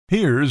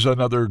Here's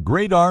another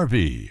great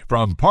RV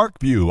from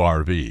Parkview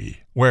RV,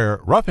 where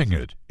roughing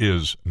it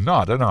is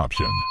not an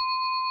option.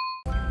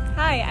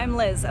 Hi, I'm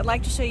Liz. I'd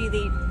like to show you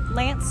the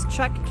Lance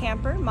Truck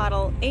Camper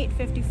Model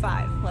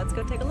 855. Let's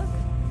go take a look.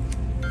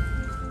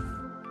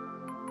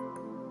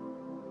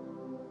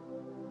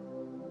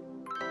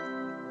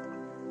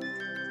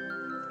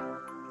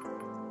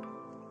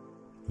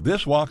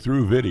 This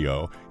walkthrough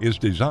video is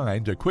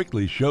designed to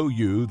quickly show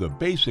you the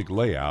basic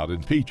layout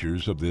and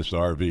features of this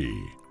RV.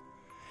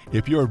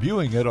 If you're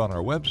viewing it on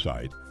our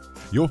website,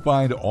 you'll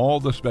find all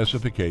the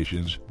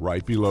specifications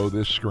right below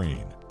this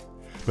screen.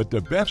 But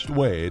the best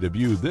way to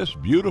view this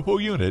beautiful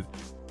unit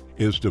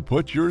is to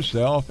put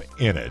yourself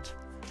in it.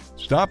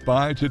 Stop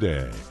by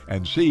today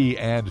and see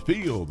and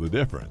feel the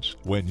difference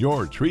when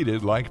you're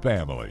treated like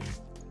family.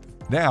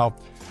 Now,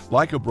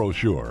 like a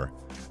brochure,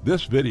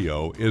 this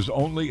video is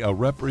only a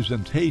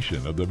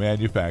representation of the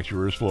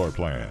manufacturer's floor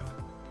plan.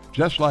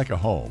 Just like a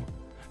home,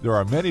 there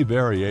are many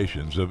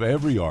variations of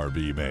every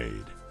RV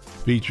made.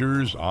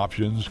 Features,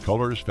 options,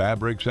 colors,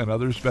 fabrics, and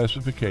other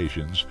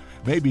specifications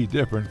may be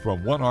different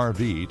from one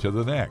RV to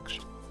the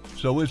next.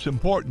 So it's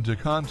important to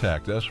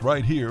contact us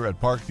right here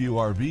at Parkview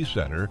RV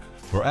Center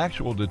for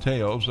actual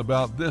details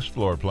about this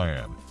floor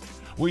plan.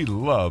 We'd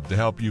love to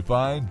help you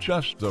find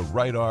just the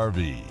right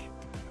RV.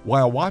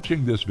 While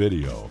watching this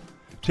video,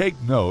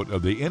 take note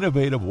of the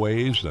innovative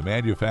ways the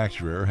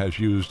manufacturer has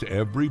used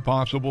every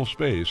possible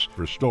space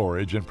for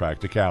storage and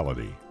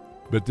practicality.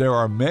 But there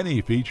are many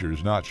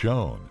features not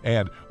shown,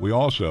 and we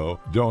also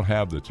don't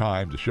have the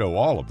time to show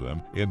all of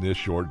them in this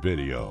short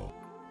video.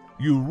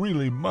 You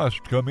really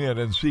must come in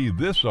and see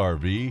this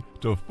RV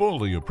to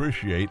fully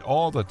appreciate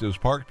all that this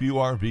Parkview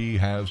RV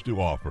has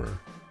to offer.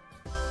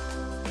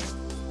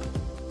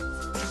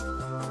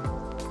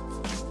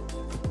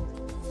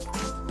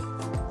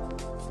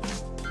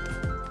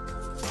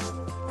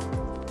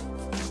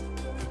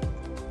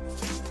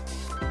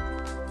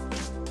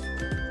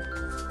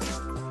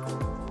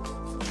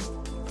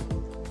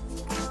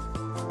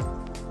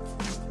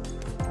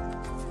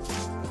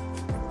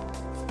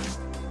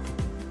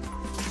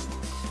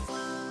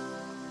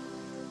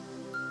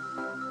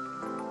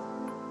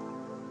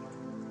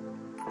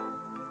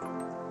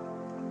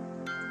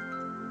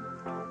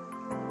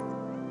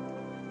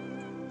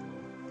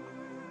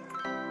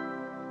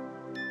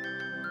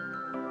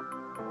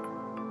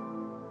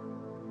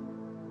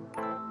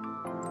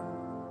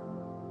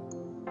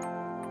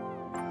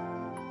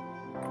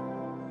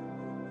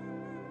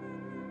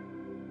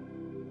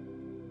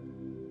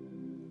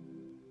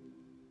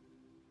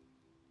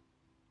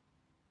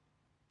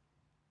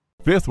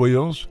 Fifth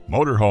wheels,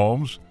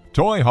 motorhomes,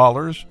 toy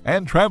haulers,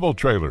 and travel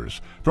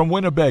trailers from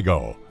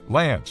Winnebago,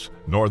 Lance,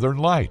 Northern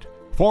Light,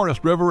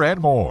 Forest River,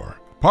 and more.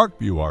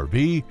 Parkview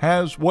RV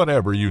has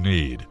whatever you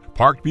need.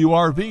 Parkview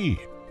RV,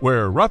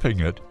 where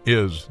roughing it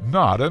is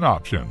not an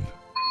option.